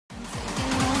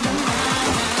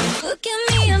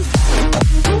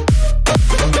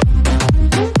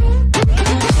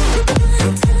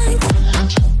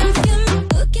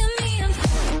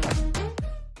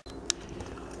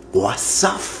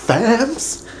What's up,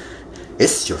 fams?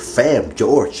 It's your fam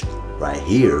George right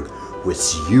here with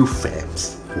you,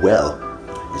 fams. Well,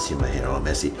 you see my hair all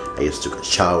messy. I just took a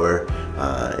shower.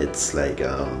 It's like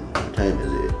what time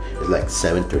is it? It's like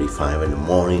 7:35 in the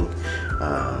morning.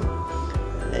 I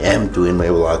am doing my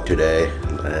vlog today.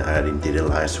 I didn't did it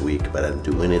last week, but I'm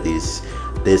doing it this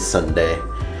Sunday.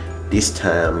 This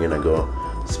time I'm gonna go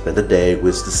spend the day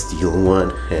with the steel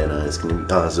one, and it's gonna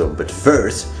be awesome. But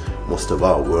first, most of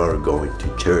all, we're going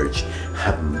to church.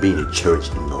 Haven't been to church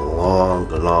in a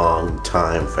long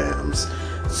time, fams.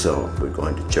 So we're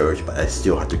going to church, but I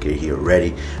still have to get here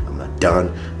ready. I'm not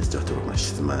done. I still have to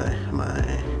wash my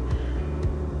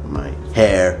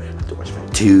hair. I have to wash my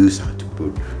tooth. I have to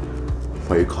put,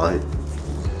 what do you call it?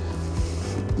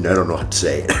 I don't know how to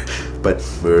say it. But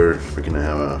we're gonna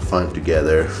have fun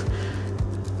together.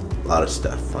 A lot of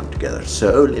stuff fun together.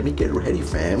 So let me get ready,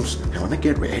 fams. I wanna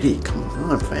get ready. Come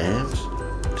on, fams.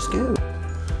 Let's go.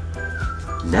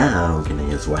 Now I'm gonna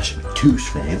just wash my tooth,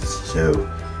 fams. So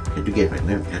I have to get my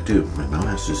mouth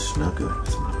has to smell good.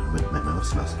 My mouth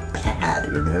smells bad,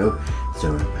 you know.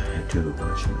 So I have to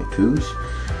wash my tooth.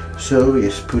 So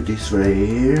just put this right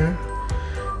here.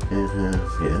 And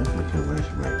yeah, we can wash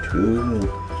my tooth.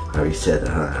 I already said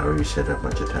that a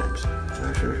bunch of times.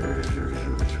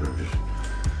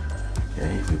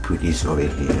 Okay, we put this over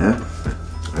here.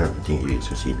 I don't think you guys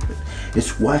have seen it, but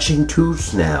it's washing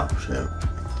tooths now. So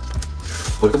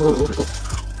it's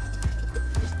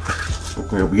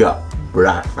gonna be a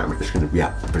black, fam. It's gonna be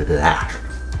a black.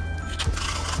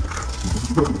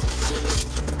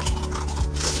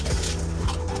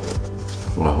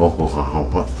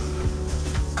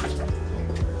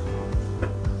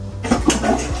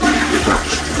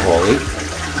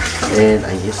 And I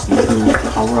just need to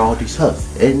cover all this up,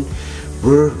 and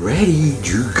we're ready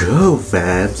to go,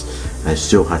 fams. I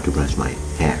still have to brush my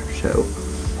hair, so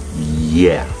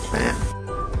yeah, fam.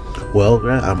 Well,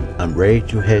 I'm ready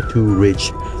to head to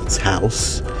Rich's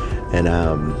house, and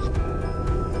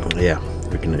yeah,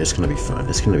 it's gonna be fun.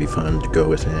 It's gonna be fun to go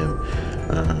with him,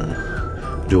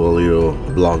 do a little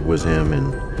vlog with him,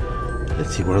 and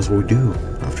let's see what else we do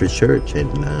after church.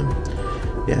 And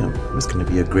yeah, it's gonna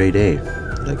be a great day.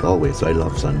 Like always, I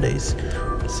love Sundays.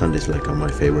 Sunday's like my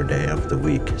favorite day of the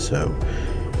week. So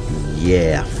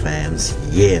yeah, fams.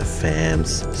 Yeah,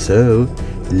 fams. So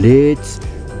let's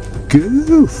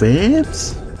go,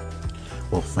 fams.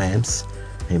 Well, fams,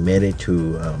 I made it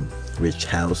to Rich's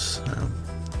house.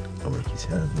 Oh, his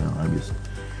house now.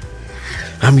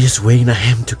 I'm just waiting on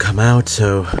him to come out.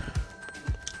 So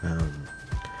I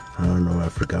don't know. I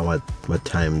forgot what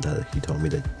time that he told me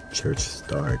that church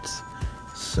starts.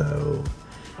 So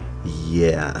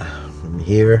yeah, I'm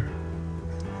here.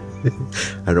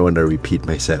 I don't want to repeat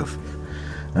myself.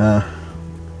 I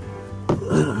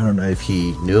don't know if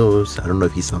he knows. I don't know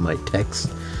if he saw my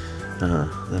text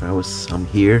that I'm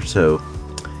here. So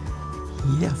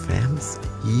yeah, fams.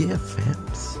 Yeah,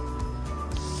 fams.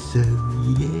 So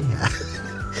yeah,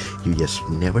 you just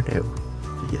never know.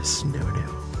 You just never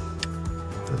know.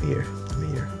 I'm here. I'm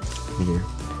here. I'm here.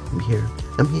 I'm here.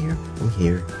 I'm here. I'm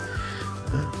here.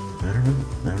 I don't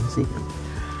know. I don't see him.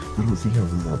 I don't see him at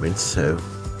the moment, so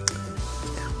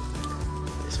yeah.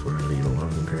 It's for a little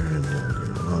longer, and then a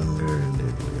little longer, and then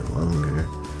a little longer.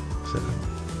 So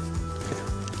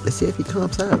yeah. Let's see if he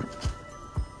comes out.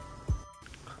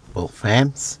 Well,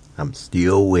 fams, I'm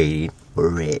still waiting for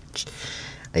Rich.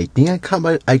 I think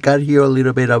I got here a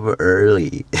little bit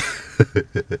early.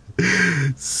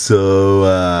 So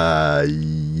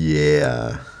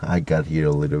yeah, I got here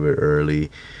a little bit early.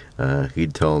 He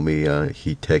told me,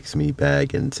 he texted me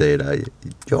back and said,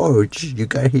 George, you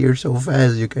got here so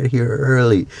fast, you got here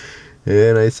early.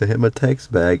 And I sent him a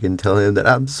text back and tell him that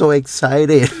I'm so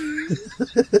excited.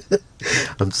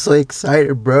 I'm so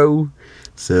excited, bro.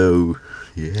 So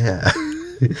yeah.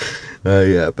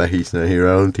 Yeah, but he's not here.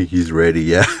 I don't think he's ready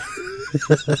yet.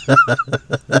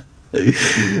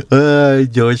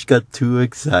 George got too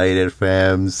excited,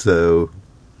 fam. So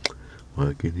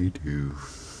what can he do?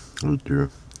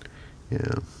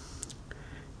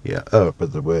 Yeah. Oh, by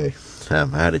the way, I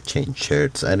had to change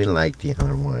shirts. I didn't like the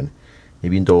other one,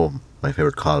 even though my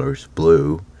favorite color is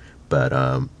blue. But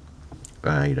I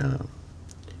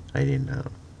didn't.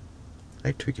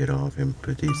 I took it off and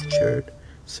put this shirt.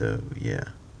 So yeah.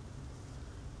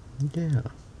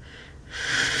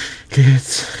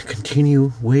 Let's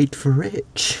continue. Wait for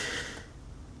Rich.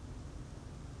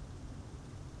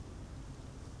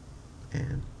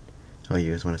 And oh,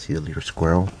 you guys want to see the little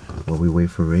squirrel while we wait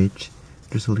for Rich?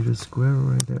 There's a little squirrel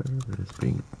right there. Let's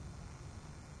bring it.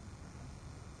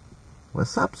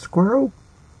 What's up, squirrel?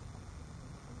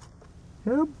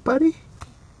 Yeah, buddy.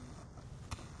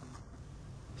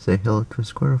 Say hello to a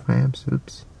squirrel, fams.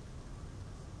 Oops.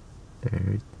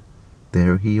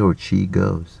 There he or she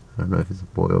goes. I don't know if it's a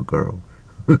boy or girl.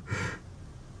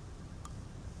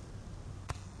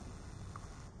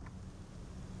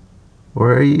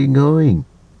 Where are you going?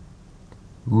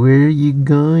 Where are you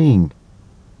going?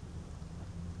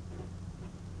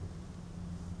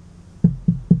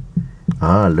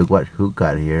 Ah, look who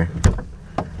got here.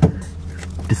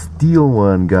 The steel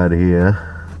one got here.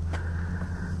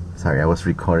 Sorry, I was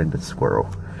recording the squirrel.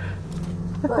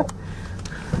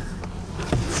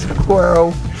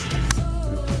 Squirrel.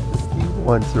 The steel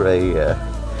one's right here.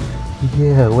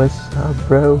 Yeah, what's up,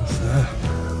 bro?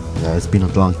 Yeah, it's been a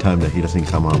long time that he doesn't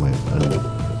come on my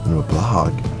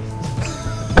blog.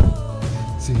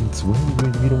 Since when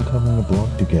we don't come on a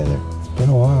blog together? It's been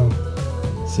a while.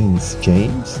 Since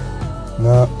James?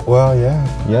 No, well,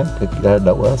 yeah. Yeah,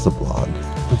 that was a blog.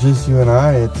 But just you and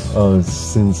I, it's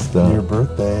since your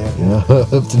birthday. Yeah,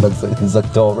 since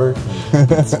October.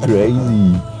 It's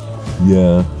crazy.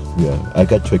 Yeah. I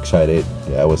got too excited.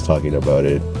 Yeah, I was talking about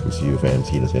it with you fans.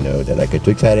 He doesn't know that I got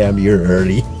too excited. I'm here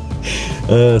early.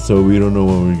 So we don't know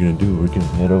what we're gonna do. We're gonna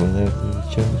head over there to the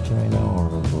church right now, or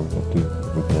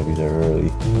we're gonna be there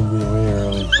early. We'll be way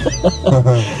early.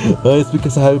 It's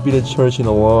because I haven't been in church in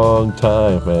a long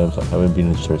time, man. I haven't been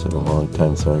in church in a long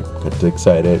time, so I got too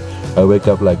excited. I wake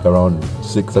up like around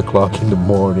 6 o'clock in the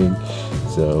morning.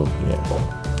 So yeah,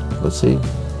 let's see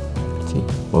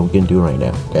what we can do right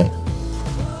now. Okay.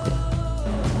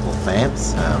 Well,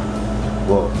 fams.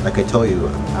 Well, like I told you,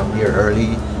 I'm here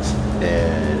early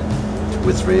and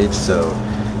with Rich, so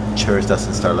church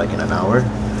doesn't start like in an hour.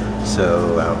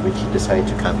 So we decided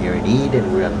to come here and eat,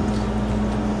 and we're on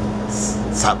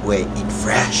Subway Eat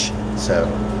Fresh. So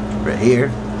we're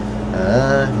here.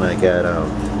 I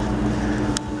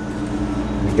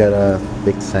got a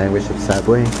big sandwich of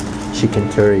Subway, chicken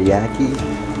teriyaki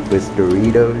with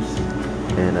Doritos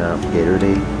and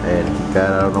Gatorade, and he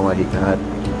got, I don't know what he got.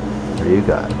 What do you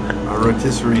got? A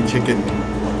rotisserie chicken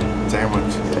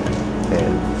sandwich. Yeah.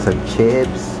 And some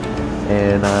chips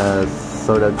and a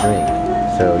soda drink.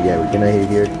 So yeah, we're gonna head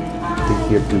here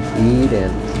to eat,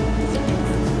 and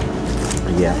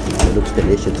yeah, it looks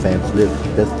delicious, fams. Look,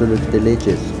 that looks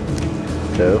delicious.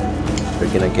 So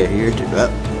we're gonna get here to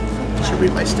I should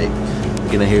read my statement.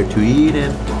 We're gonna here to eat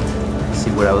and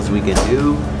see what else we can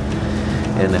do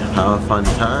and have a fun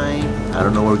time. I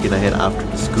don't know where we're gonna head after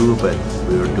the school, but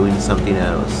we were doing something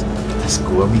else. The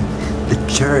school, I mean the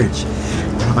church.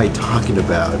 What am I talking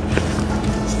about?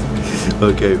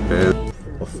 Okay, fam.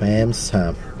 Well, fams,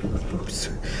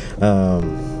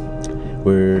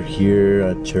 we're here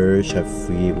at church.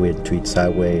 We went to eat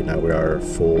Subway. Now we are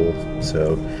full.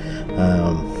 So,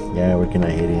 yeah, we're gonna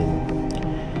head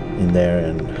in there,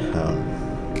 and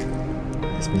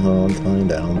it's been a long time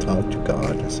that I don't talk to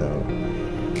God. So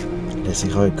let's see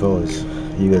how it goes.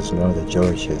 You guys know that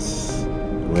George is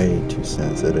way too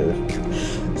sensitive.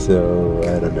 So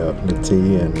I don't know. Let's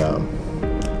see, and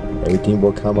everything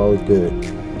will come out good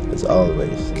as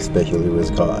always, especially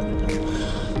with God.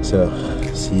 So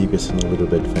see you guys in a little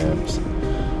bit, fams.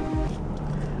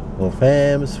 Well,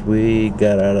 fams, we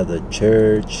got out of the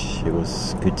church. It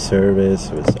was good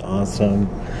service. It was awesome,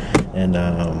 and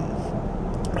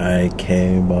I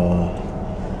came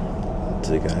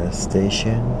to the gas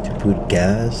station to put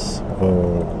gas,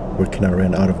 or where can I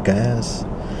run out of gas?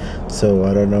 So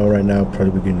I don't know right now.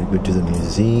 Probably we're gonna go to the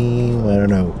museum. I don't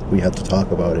know. We have to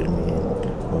talk about it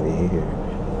over here.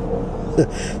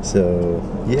 So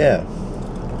yeah,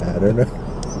 I don't know.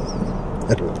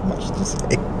 I don't have much to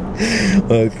say.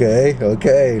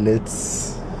 Okay,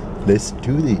 let's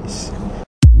do this.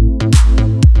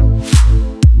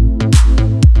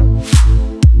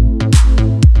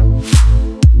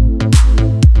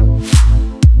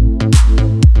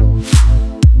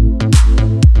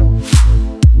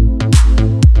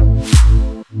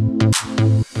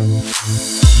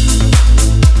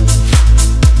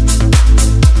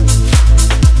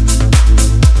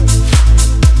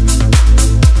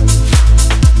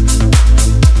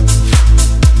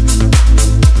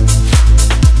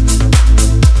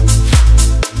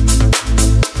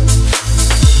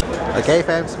 Okay,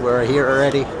 fams, we're here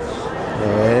already,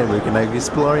 and we're gonna be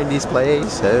exploring this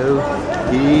place. So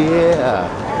yeah,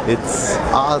 it's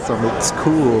awesome, it's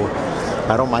cool.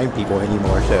 I don't mind people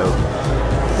anymore, so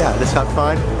yeah, let's have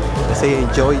fun. Let's say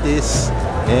enjoy this,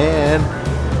 and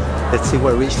let's see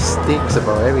what Rich thinks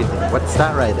about everything. What's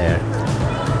that right there?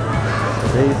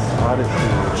 This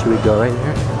Odyssey. Should we go right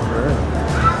here? Sure.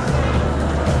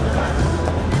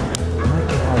 Oh my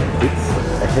God,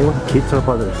 I hate when kids are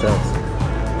by themselves.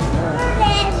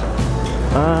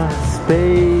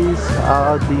 Space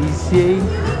Odyssey.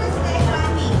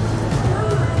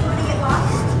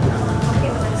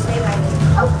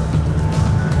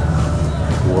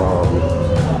 Whoa.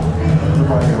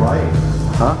 By your light.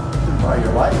 Huh? By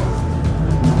your light.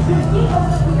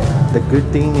 The good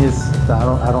thing is that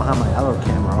I don't have my other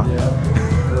camera. Yeah.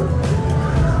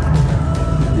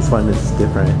 This one is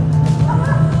different.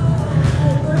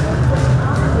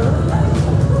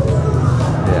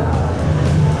 Yeah.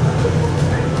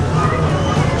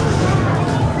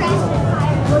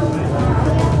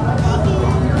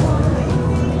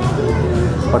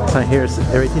 What's on here is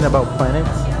everything about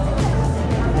planets.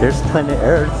 There's planet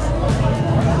Earth.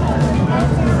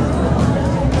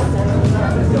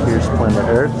 Here's planet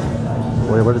Earth.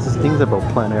 What is this thing about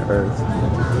planet Earth?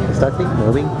 Is that thing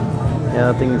moving?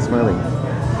 Yeah, that thing is moving.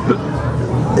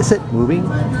 Is it moving?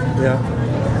 Yeah.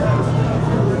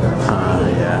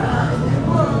 Yeah.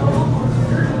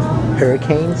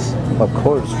 Hurricanes? Of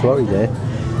course, Florida.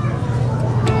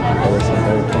 There's some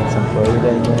hurricanes in Florida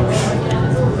in there.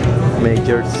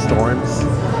 Major storms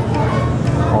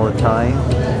all the time.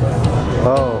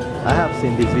 Oh, I have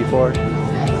seen these before.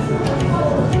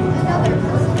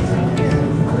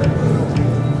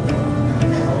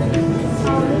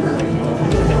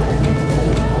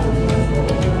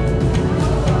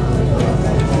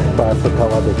 But I forgot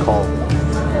what they call.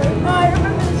 I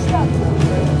remember this stuff.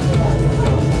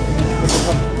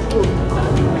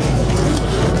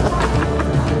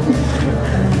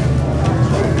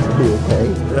 You okay?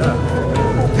 Yeah.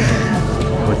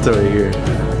 What's over here?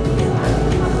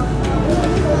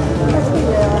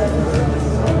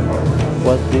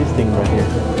 What's this thing right here?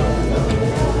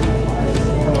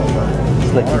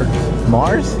 It's like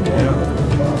Mars? Yeah.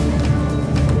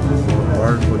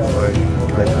 Mars looks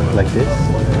Like this?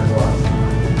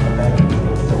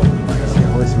 See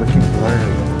how it's looking blurry.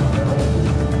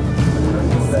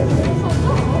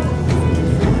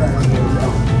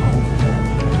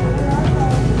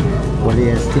 What do you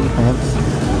guys think, fans?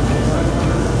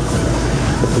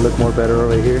 Does it look more better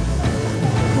over here?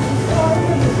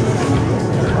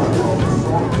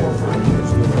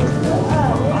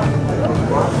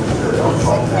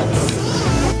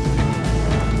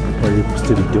 What are you supposed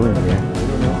to be doing here?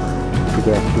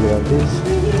 Figure out this.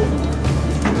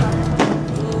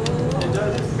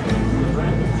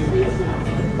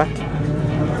 What?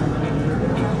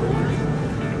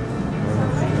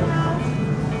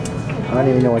 I don't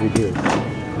even know what to do.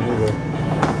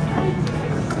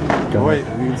 Oh, wait,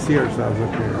 we can see ourselves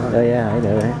up here. Huh? Oh yeah, I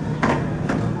know, right?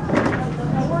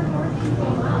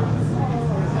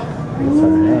 It's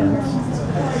our hands.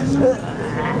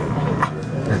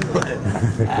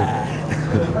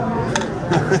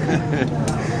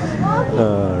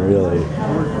 Oh, really?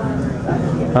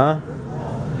 Huh?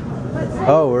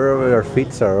 Oh, wherever our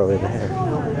feet are over there.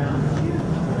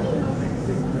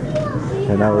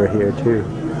 And now we're here too.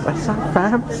 What's up,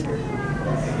 fams?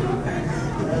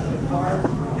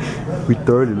 We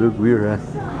thought it looked weird, huh?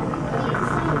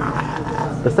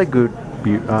 That's a good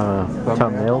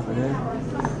thumbnail.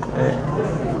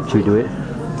 Should we do it?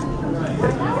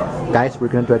 Guys, we're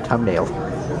gonna do a thumbnail.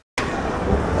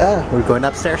 We're going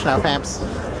upstairs now, fams.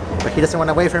 But he doesn't want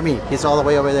to wait for me. He's all the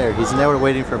way over there. He's never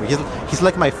waiting for me. He's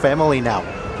like my family now.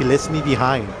 He leaves me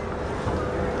behind.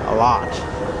 A lot.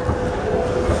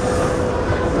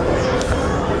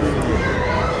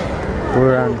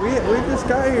 We're on. We just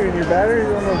got here and your battery's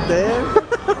almost dead.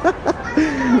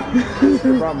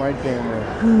 I brought my camera.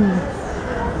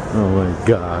 Oh my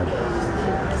god.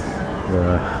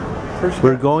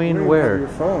 We're going where? Your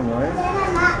phone, right?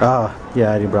 Oh,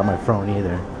 yeah, I didn't bring my phone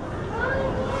either.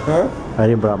 Huh? I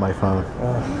didn't bring my phone.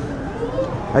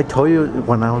 I told you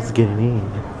when I was getting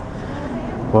in.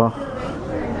 Well,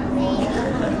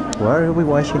 why are we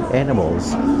watching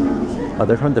animals? Are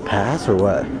they from the past or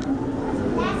what?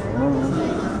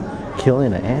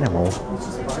 Killing an animal.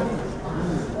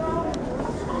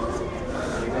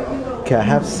 Okay, I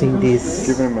have seen this.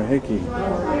 Giving him a hickey.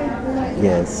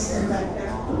 Yes.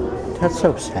 That's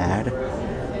so sad.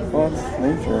 Well, it's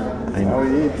nature. I How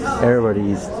he eats.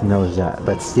 Everybody knows that,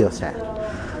 but still sad.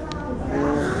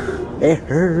 It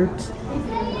hurts.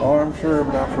 Oh, I'm sure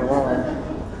not for long.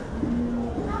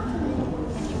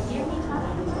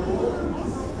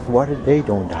 Why did they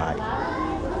don't die?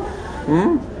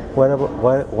 Hmm? Why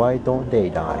don't they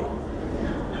die?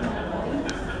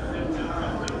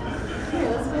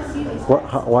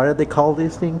 Why do they call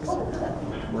these things?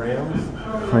 Rams?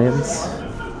 Rams?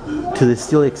 Do they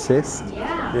still exist?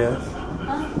 Yes.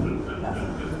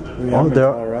 We Oh, have in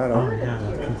they're. Colorado. Oh yeah,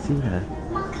 I can see that.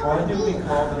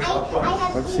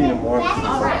 I've seen them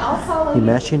once.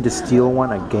 Imagine the steel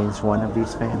one against one of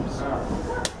these fans.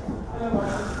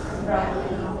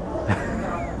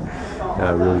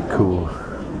 Really cool.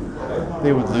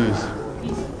 They would lose.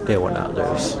 They will not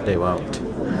lose. They won't.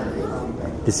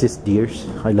 This is deers.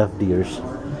 I love deers.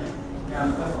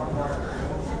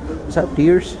 What's up,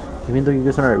 deers? Even though you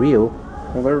guys aren't real.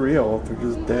 Well, they're real. They're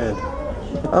just dead.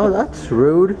 Oh, that's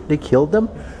rude. They killed them?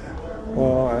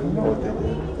 Well, I don't know what they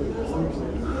did.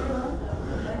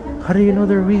 How do you know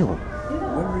they're real?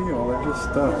 They're real. They're just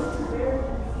stuffed.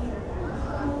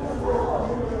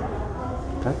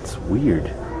 That's weird.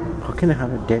 How can I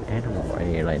have a dead animal right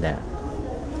here like that?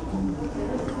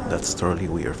 That's totally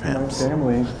weird, fams.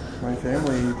 My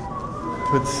family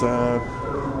puts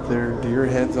their deer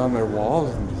heads on their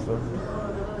walls and stuff.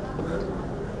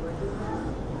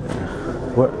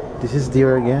 What? This is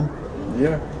deer again?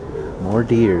 Yeah. More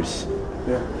deers.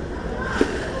 Yeah.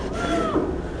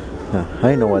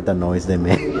 I know what the noise they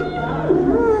make.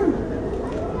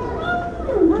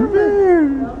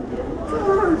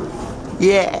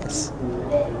 Yes.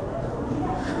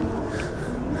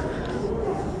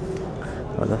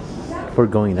 Oh, that's for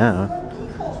going out.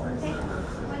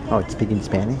 Oh, it's speaking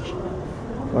Spanish?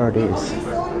 What are these?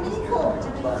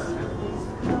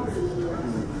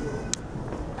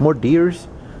 More deers?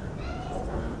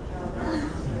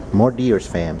 More deers,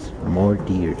 fams. More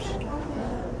deers.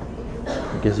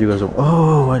 I guess you guys are.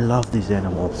 Oh, I love these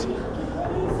animals.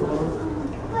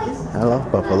 I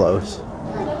love buffaloes.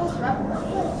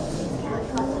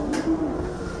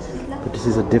 But this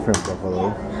is a different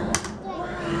buffalo.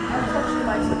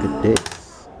 Look at this.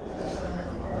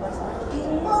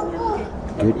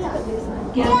 Good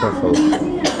buffalo.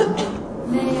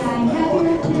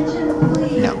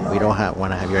 No, we don't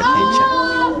want to have your attention.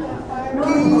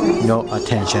 No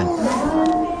attention.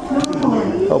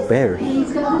 Oh, bears.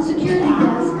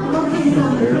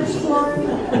 Bears.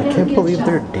 I can't believe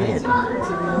they're dead.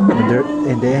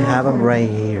 And they have them right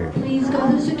here.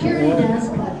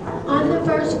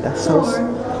 That's so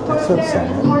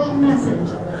sad.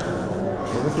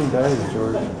 Everything dies,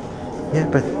 George. Yeah,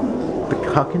 but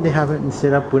how can they have it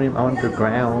instead of putting them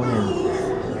underground and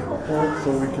Well,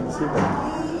 so we can see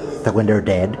them. that when they're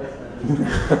dead?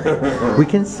 We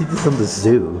can see this on the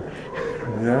zoo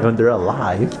Yeah. when they're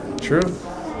alive. True.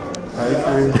 I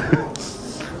agree.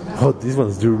 Oh, these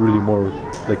ones do really more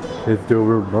like if they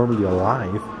were normally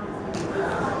alive.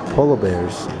 Polar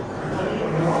bears.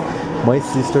 My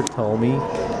sister told me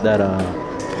that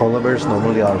polar bears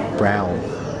normally are brown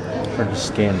for the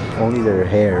skin. Only their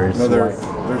hair is No, white.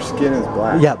 their skin is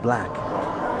black. Yeah, black.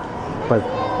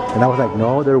 And I was like,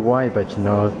 no, they're white, but you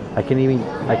know, I can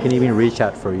even reach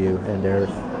out for you, and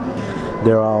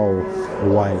they're all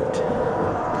white.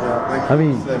 Yeah, I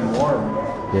mean- keeps them warm.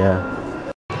 Yeah.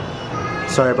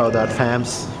 Sorry about that,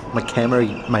 fams. My camera,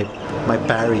 my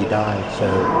battery died. So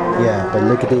yeah, but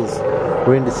look at this.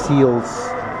 We're in the seals.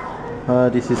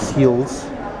 This is seals.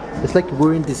 It's like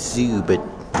we're in the zoo, but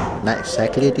not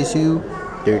exactly at the zoo.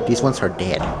 These ones are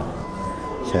dead.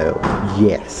 So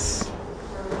yes,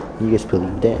 you guys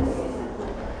believe that?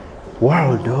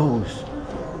 Wow, those.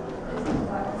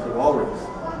 Walrus.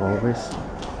 Walrus.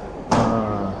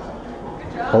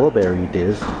 Polar bear it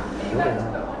is.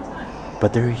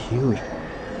 But they're huge.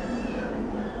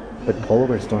 But polar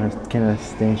bears don't have kind of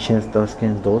stand chance those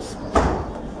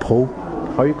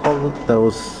how you call it,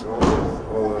 those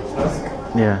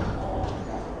yeah.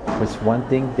 It's one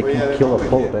thing they Well, can yeah, kill a they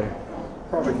polar can. bear.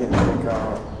 Probably can't take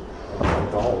out an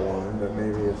adult one, but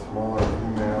maybe a smaller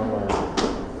female or.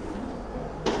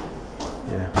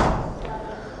 Yeah.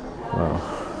 Wow.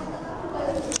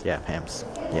 Yeah, fams.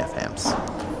 Yeah, fams.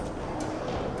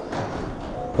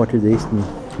 What do these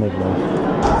make now?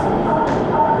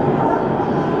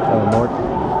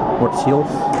 More seals?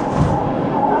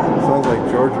 Sounds like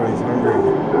George when he's hungry.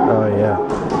 Oh yeah.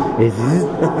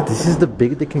 This is the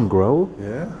big they can grow?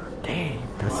 Yeah? Dang,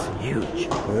 that's huge.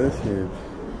 That is huge.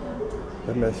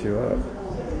 That mess you up.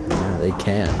 Yeah, they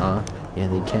can, huh? Yeah,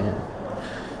 they can.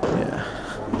 Yeah.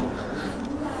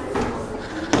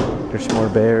 There's more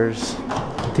bears.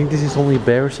 I think this is only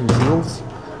bears and seals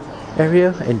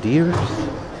area and deer.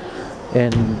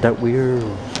 And that weird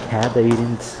cat that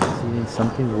eating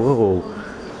something. Whoa.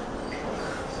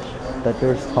 That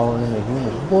bear's taller than a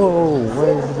human. Whoa, what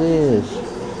is this?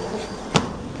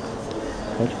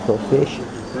 Let's go fish.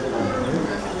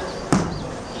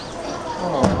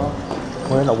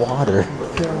 We're in the water.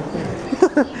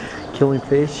 Killing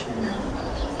fish.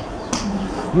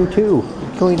 You too.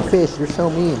 You're killing fish. You're so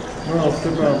mean. No, I'll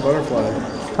step on a butterfly.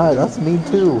 Hi, that's mean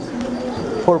too.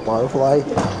 Poor butterfly.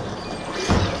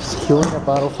 Just killing a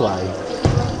butterfly.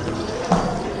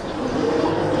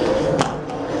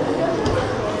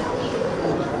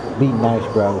 Be nice,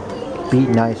 bro. Be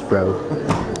nice, bro.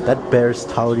 That bear's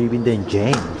taller even than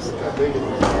James. big as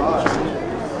his eye.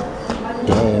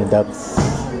 Damn,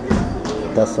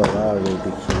 that's a lot of big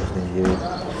huge thing, dude.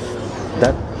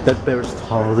 That bear's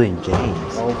taller than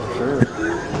James. Oh, for sure.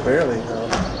 Barely,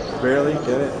 barely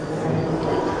get it.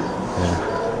 Yeah.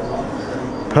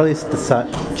 Probably it's the size.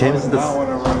 James is I would the. not want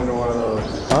to run into one of those.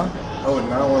 Huh? I would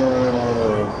not want to run into one of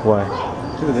those. Why?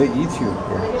 Dude, they eat you.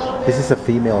 This is a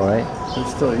female, right? They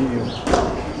still eat you.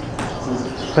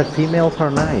 But females are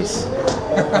nice. No,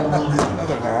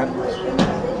 they're not.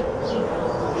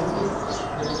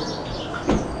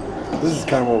 This is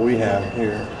kind of what we have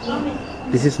here.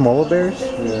 This is smaller bears?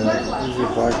 Yeah, these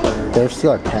are black bears. They'll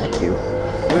still attack you.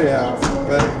 Oh, yeah,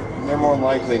 but they're more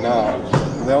likely not.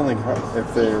 They only hunt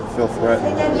if they feel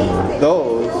threatened.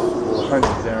 Those will hunt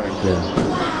you down and kill you.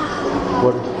 Yeah.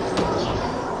 What?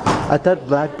 I thought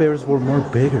black bears were more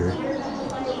bigger.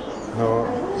 No,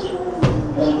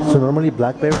 So normally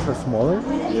black bears are smaller?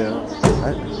 yeah.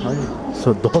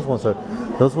 So those ones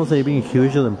are even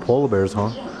huger than polar bears,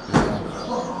 huh?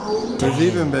 There's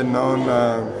even been known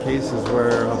cases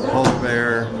where a polar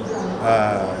bear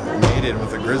mated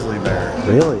with a grizzly bear.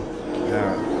 Really?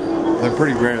 Yeah, they're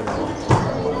pretty rare though.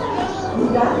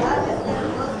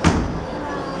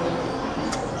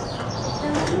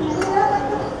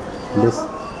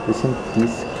 Listen,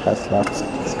 these has lots of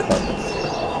cards.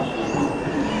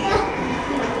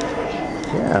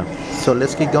 Yeah. So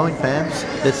let's keep going, fans.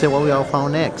 Let's see what we all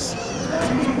found next.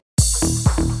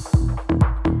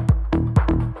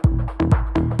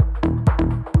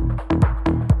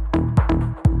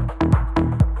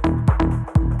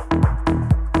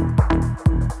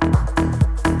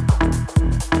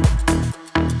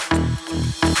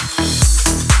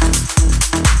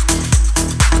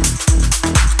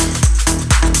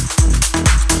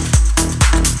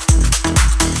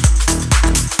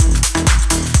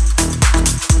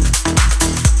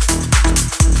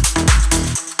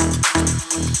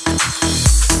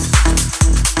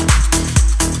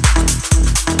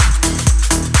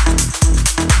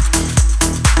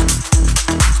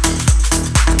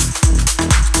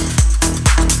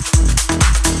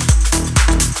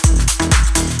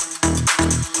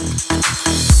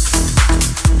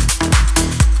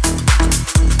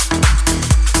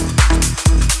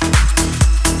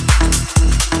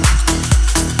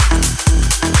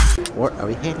 Where are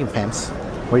we heading, fans?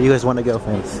 Where do you guys want to go,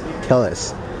 fans? Tell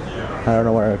us. I don't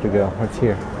know where to go. What's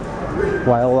here?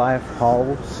 Wildlife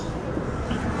halls.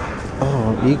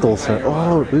 Oh, eagles are.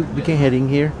 Oh, we can head in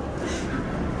here.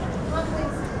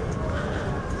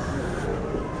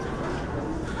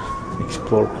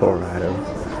 Explore Colorado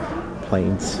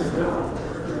plains.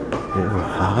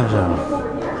 Colorado.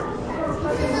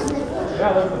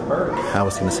 I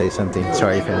was gonna say something.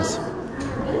 Sorry, fans.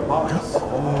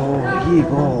 Oh,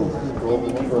 eagle.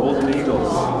 Golden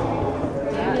eagles.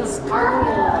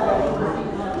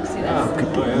 Look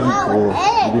at the eagle.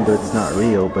 Even though it's not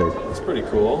real, but It's pretty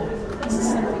cool.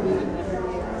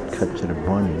 capture the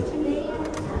bunny.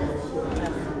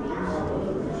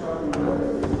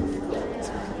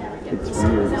 It's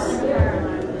weird.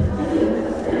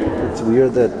 It's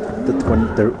weird that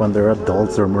when they're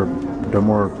adults they're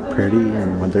more pretty,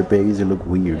 and when they're babies they look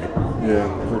weird. Yeah,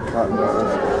 they're cotton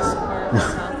dogs.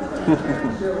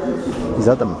 Is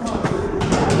that them?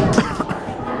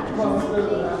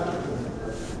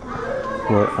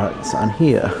 It's on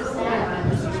here.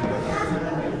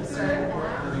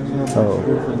 Oh,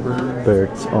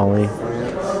 birds only.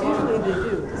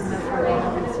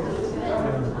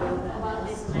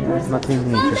 There's nothing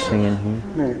interesting in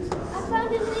here.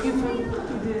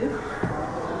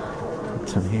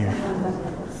 What's in here?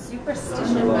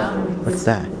 Superstition Mountain. What's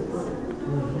that?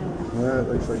 Yeah, it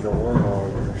looks like a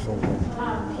warthog or something.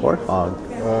 Warthog.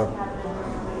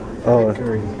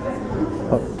 Curry.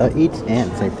 Oh, that eats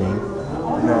ants, I think.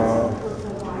 No.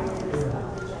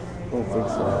 I don't think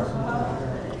so.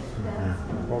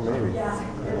 Well, maybe.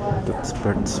 That's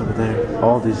birds over there.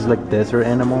 Oh, these is like desert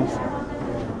animals.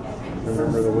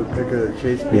 Remember the woodpecker that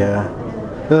chased me? Yeah.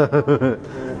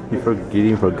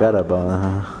 You forgot about it,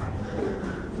 huh?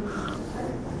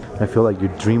 I feel like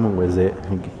you're dreaming with it.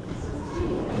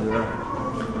 Yeah.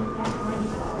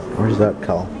 Where's that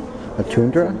called? A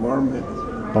tundra? Marmot.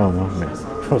 Oh, marmot.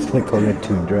 I was gonna call it a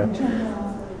tundra.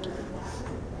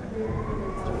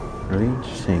 Really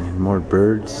interesting. And more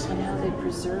birds. And how they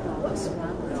preserve all those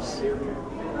flowers to stay like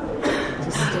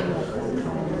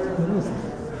that.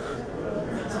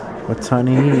 What's on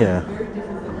here?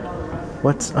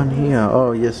 What's on here?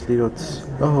 Oh, yes, little.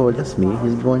 Oh, that's me.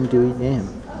 He's going to eat him.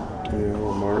 Yeah,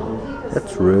 little martin.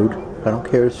 That's rude. I don't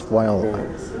care if it's wild. Yeah,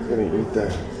 it's gonna eat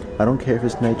that. I don't care if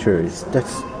it's nature.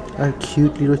 That's a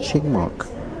cute little chipmunk.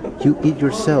 You eat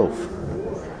yourself.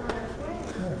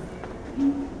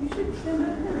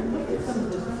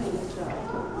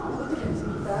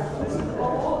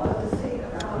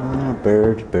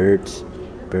 birds.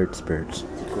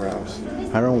 Grouse.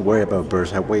 I don't worry about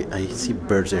birds. I see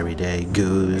birds every day.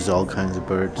 Goose, all kinds of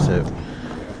birds. So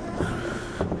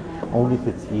only if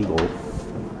it's eagle,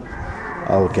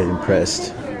 I'll get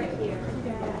impressed.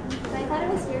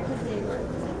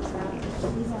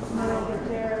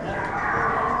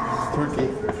 Turkey.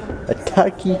 A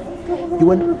turkey. You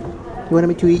want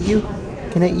me to eat you?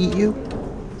 Can I eat you?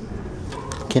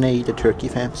 Can I eat the turkey,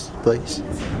 fams? Please?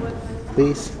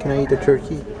 Please, can I eat the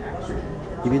turkey?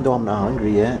 Even though I'm not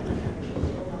hungry yet.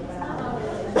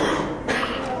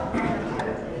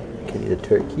 Can I eat the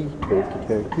turkey?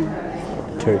 Turkey.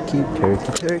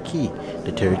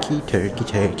 The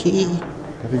turkey.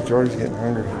 I think George's getting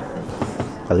hungry.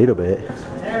 A little bit.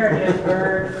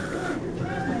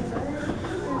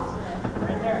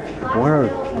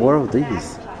 What are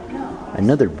these?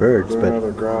 Another bird, There's but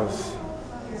another grouse.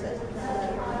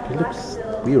 it looks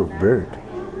weird bird.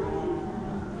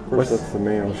 Of course, that's the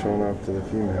male showing off to the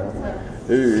female.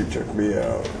 Hey, check me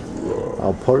out.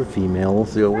 Oh, poor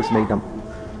females. They always make them.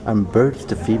 Birds,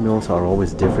 the females are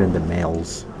always different than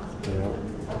males. Yeah.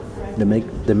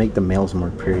 They make the males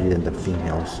more pretty than the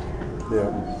females.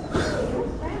 Yeah.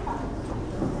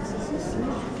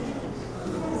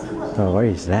 Oh, what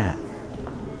is that?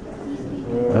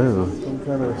 Oh. Some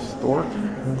kind of stork.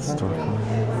 Stork.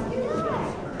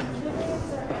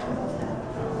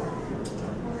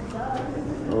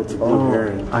 Oh, it's a blue Oh,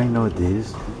 heron. I know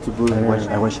this. It's a blue heron.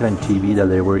 I watched it on TV that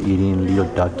they were eating little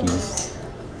duckies.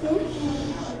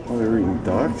 Oh, they're eating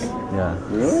ducks? Yeah.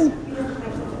 Really?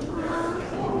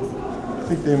 I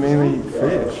think they mainly eat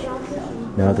fish.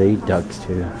 No, they eat ducks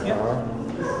too.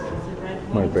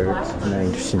 More birds. I'm not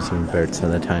interested in seeing birds all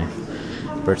the time.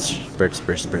 Birds.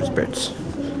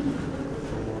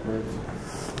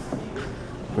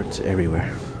 Birds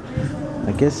everywhere.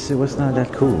 I guess it was not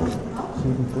that cool.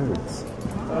 Seeing birds.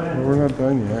 Well, we're not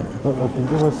done yet. Oh, I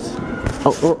think it was.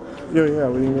 Oh. Yeah,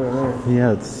 we didn't go in there.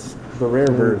 Yeah, it's The rare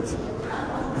birds.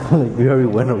 like we already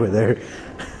went over there.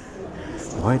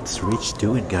 What's Rich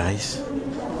doing, guys?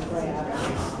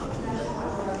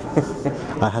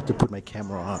 I have to put my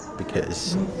camera up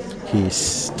because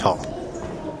he's tall.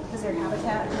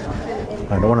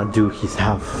 I don't want to do his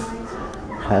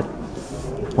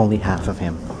only half of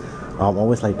him. I'm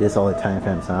always like this all the time,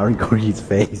 fam, so I don't record his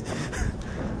face.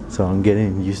 So I'm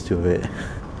getting used to it.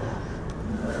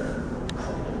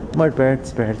 More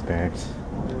birds.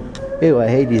 Ew, I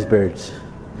hate these birds.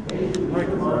 Why?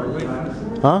 Because they're ugly.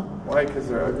 Huh? Why? Because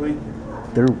they're ugly.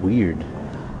 They're weird.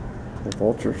 They're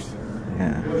vultures.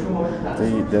 Yeah.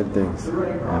 They eat dead things.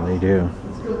 Yeah, they do.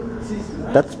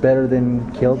 That's better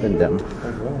than killing them.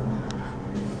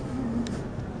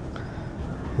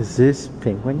 Is this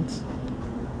penguins?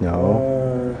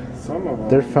 No. Some of them.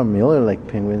 They're familiar like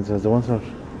penguins. The ones are.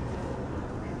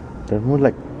 They're more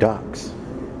like ducks.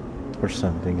 Or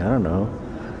something. I don't know.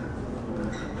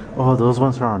 Oh, those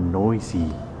ones are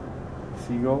noisy.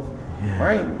 Seagulls? Yeah.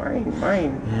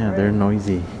 Mine. Yeah, they're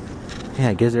noisy. Yeah,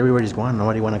 I guess everybody's gone.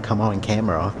 Nobody want to come on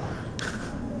camera.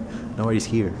 Nobody's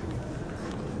here.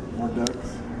 More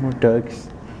ducks. More ducks.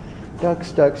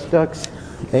 Ducks.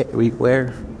 Hey,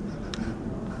 where?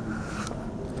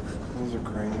 Those are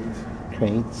cranes.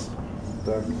 Cranes.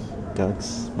 Ducks.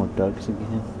 Ducks. More ducks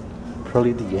again.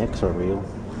 Probably the eggs are real.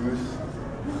 Goose.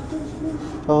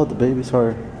 Oh, the babies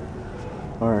are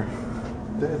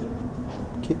Dead.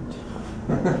 cute.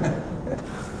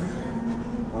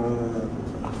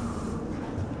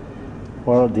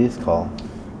 What are these called?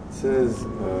 It says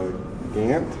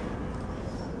Gant.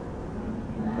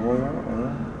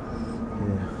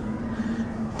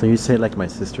 So you say it like my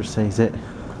sister says it.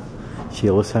 She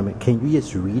always tell me, "Can you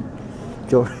just read,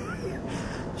 George?"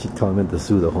 She told me at the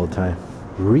zoo the whole time.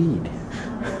 Read,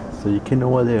 so you can know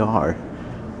what they are.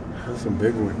 There's some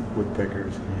big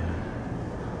woodpeckers.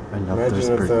 I love Imagine those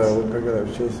if birds. the woodpecker that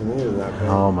was chasing me was that big.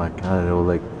 Oh my god, it was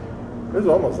like. It was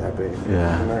almost that big.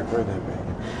 Yeah. But not quite that big.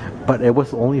 But it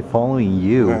was only following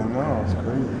you. I know, it's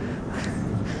crazy.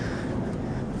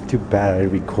 Too bad I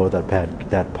record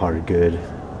that part good.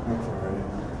 That's alright.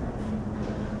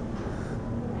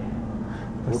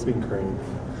 Whooping cranes.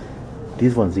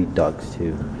 These ones eat ducks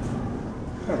too.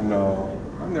 I don't know.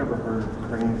 I've never heard of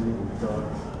cranes eating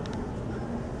ducks.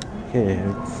 Okay,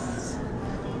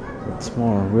 it's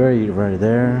more. Where are you? Right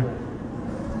there.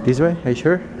 This way? Are you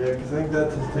sure? Yeah, because I think that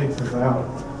just takes us out.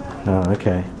 Oh,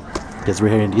 okay. Guess we're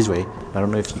heading this way. I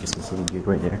don't know if you guys can see me good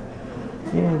right there.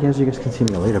 Yeah, I guess you guys can see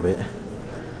me a little bit.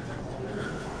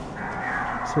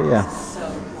 So yeah,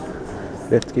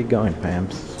 let's get going,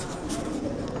 fams.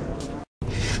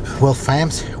 Well,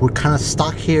 fams, we're kind of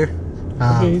stuck here.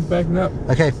 Okay, he's backing up.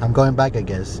 Okay, I'm going back, I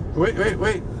guess. Wait.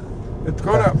 It's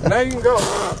going up. Now you can go.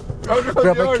 Go,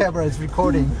 Grab my George. camera, it's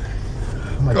recording.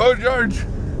 Oh my Go, George.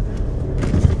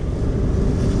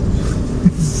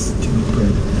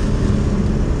 Stupid.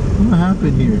 What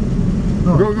happened here?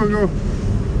 Oh, Go, go, go.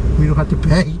 we don't have to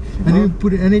pay. I didn't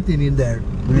put anything in there.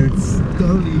 It's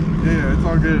totally Yeah, it's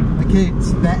all good. okay.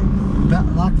 It's bad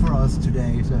luck for us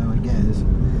today, so I guess.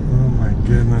 Oh my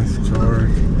goodness,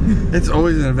 George. It's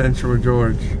always an adventure with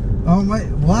George. Oh my,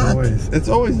 what? Always. It's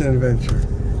always an adventure.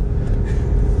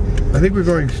 I think we're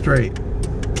going straight.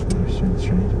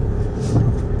 Straight.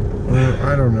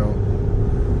 I don't know.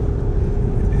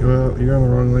 Well, you're on the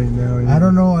wrong lane now. I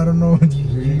don't know.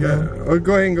 You got, oh,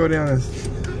 go ahead and go down this.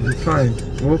 It's fine.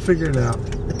 We'll figure it out.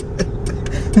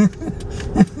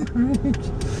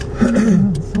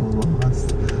 I'm so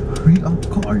lost. Hurry up,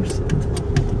 cars.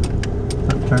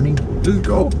 Stop turning. Just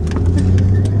go.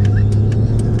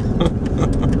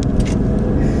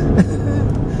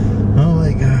 Oh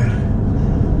my god.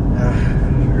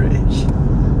 Rich.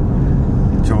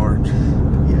 George.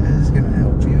 Yeah, it's gonna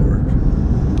help you.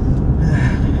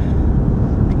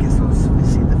 I guess I'll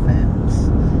visit the fans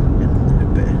in a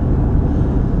little bit.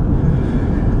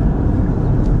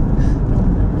 I'll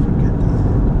never forget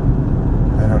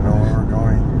I don't know where we're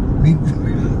going.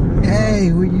 this. Hey,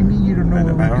 what do you mean you don't know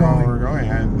where I don't know where we're we're going.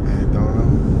 I don't know.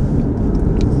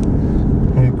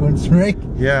 going? Are you going straight?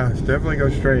 Yeah, definitely go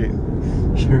straight.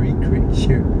 Sherry Creek.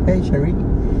 Hey, Sherry.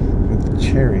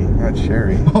 Cherry, not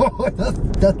Sherry. Oh,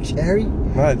 that's Cherry?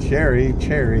 Not cherry,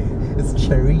 cherry. It's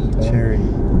Cherry. Cherry.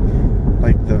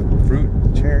 Like the fruit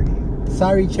cherry.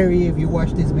 Sorry, Cherry, if you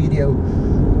watch this video.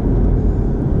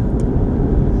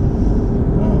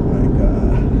 Oh my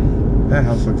god. That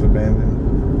house looks abandoned.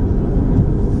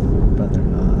 But they're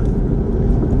not.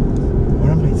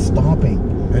 Where am I stopping?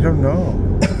 I don't know.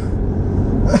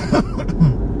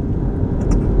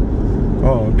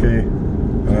 Oh, okay.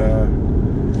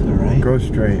 Alright. Go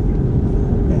straight.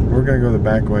 Okay. We're gonna go the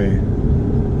back way.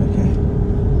 Okay.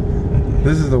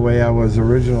 This is the way I was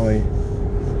originally.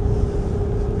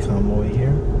 Come over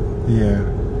here. Yeah.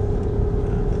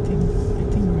 I think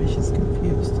Rich is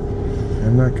confused.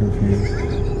 I'm not confused.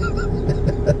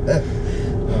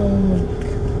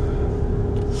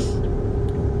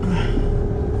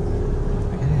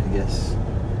 Okay, I guess.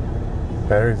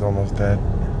 Battery's almost dead.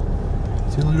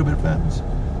 See a little bit of fans.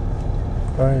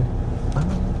 Bye.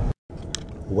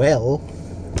 Well,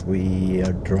 we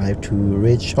drive to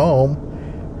Rich home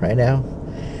right now,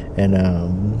 and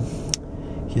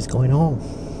he's going home.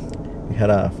 We had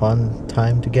a fun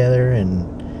time together, and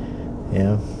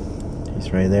yeah,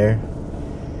 he's right there.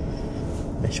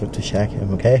 Make sure to check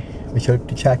him, okay? Make sure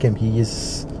to check him. He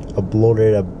just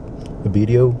uploaded a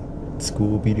video,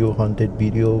 school video, haunted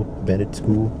video, abandoned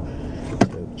school.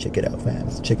 So check it out,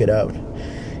 fans. Check it out. He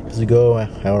has to go. I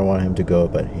don't want him to go,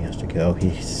 but he has to go.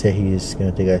 He said he's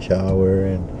gonna take a shower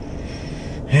and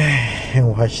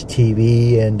watch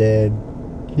TV, and then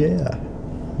yeah.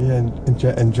 Yeah,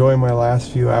 enjoy my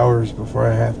last few hours before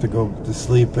I have to go to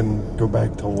sleep and go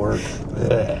back to work.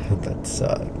 That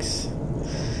sucks.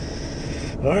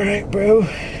 Alright, bro.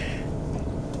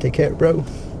 Take care, bro.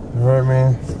 Alright,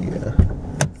 man. Yeah.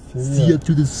 See ya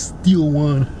to the steel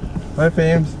one. Bye,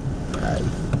 fams. Bye.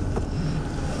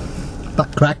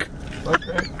 Butt crack.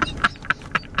 Okay.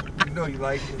 You know you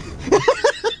like it.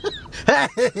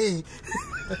 Hey!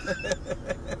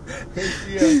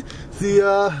 Hey, See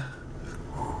ya.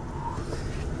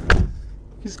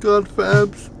 He's gone,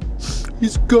 fams.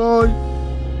 He's gone.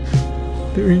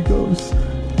 There he goes.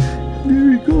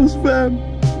 There he goes, fam.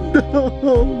 No.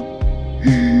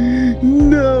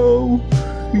 No.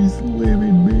 He's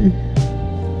leaving me.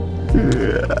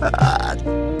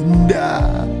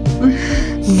 Nah.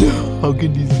 No. How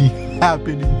can this be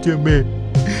happening to me?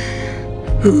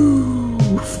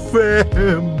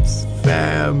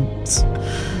 Fams.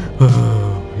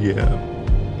 Oh, yeah.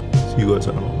 See you guys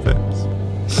at home, fams.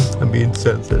 I'm being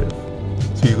sensitive.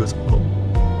 See you guys at home.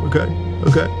 Okay?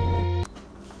 Okay.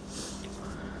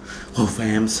 Well,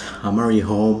 fams, I'm already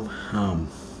home.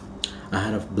 I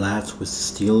had a blast with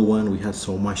Steel One. We had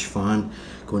so much fun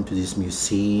going to this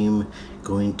museum,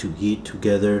 going to eat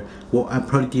together. Well, I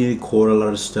probably didn't record a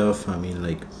lot of stuff. I mean,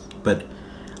 like, but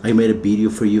I made a video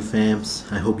for you, fams.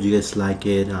 I hope you guys like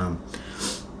it.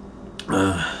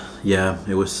 Yeah,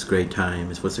 it was a great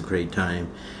time. It was a great time,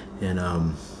 and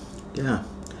yeah.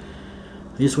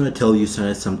 I just want to tell you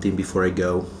something before I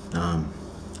go.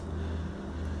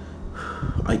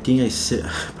 I think I said,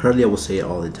 probably I will say it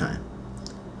all the time.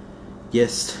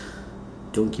 Yes,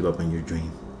 don't give up on your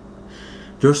dream.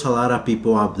 There's a lot of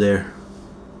people out there,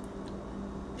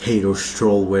 haters,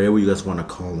 troll, whatever you guys want to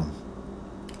call them.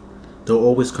 they're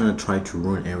always gonna try to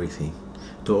ruin everything.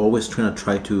 They're always trying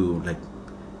to like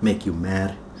make you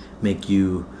mad, make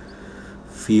you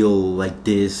feel like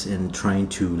this, and trying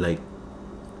to like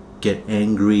get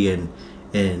angry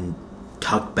and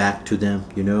talk back to them,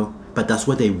 you know. But that's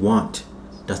what they want.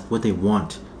 That's what they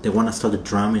want. They want to start the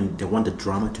drama, and they want the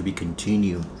drama to be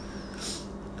continued.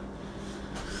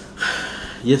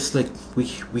 Yes, like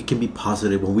we can be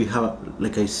positive when we have,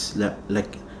 like I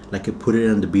put it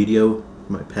in the video,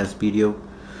 my past video.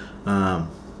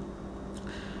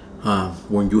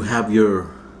 When you have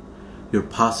your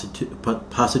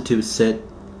positive set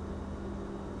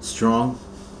strong,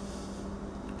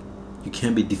 you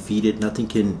can't be defeated. Nothing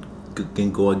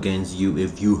can go against you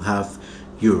if you have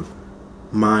your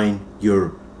mind,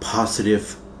 your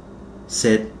positive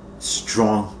set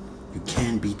strong. You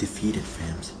can't be defeated,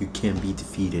 fams. You can't be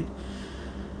defeated.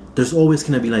 There's always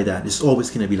gonna be like that. It's always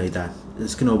gonna be like that.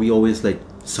 It's gonna be always like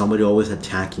somebody always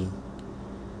attacking.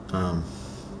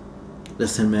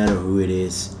 Doesn't matter who it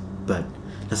is, but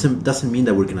doesn't mean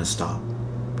that we're gonna stop.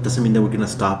 Doesn't mean that we're gonna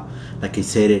stop. Like I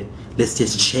said it. Let's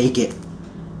just shake it.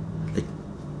 Like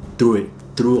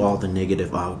through all the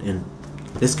negative out, and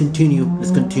let's continue.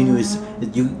 Let's continue.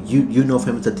 You know,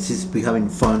 fams, that we're having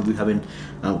fun. We're having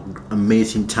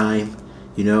amazing time.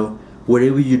 You know,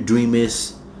 whatever your dream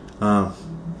is,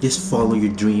 just follow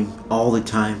your dream all the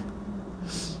time.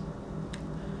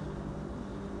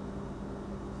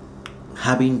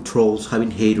 Having trolls,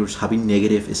 having haters, having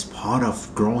negative is part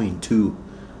of growing too.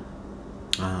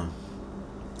 Our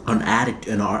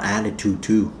attitude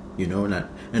too, you know,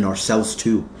 and ourselves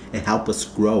too. It helps us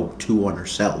grow too on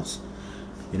ourselves,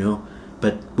 you know.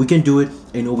 But we can do it.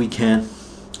 I know we can.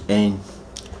 And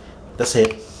that's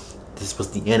it. This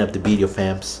was the end of the video,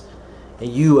 fams. And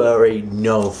you already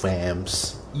know,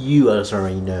 fams. You guys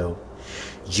already know.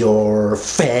 Your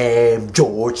fam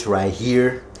George right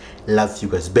here loves you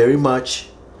guys very much.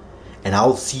 And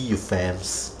I'll see you,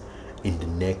 fams, in the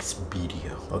next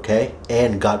video, okay?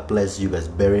 And God bless you guys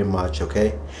very much,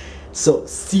 okay? So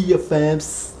see ya,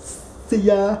 fams. See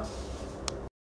ya.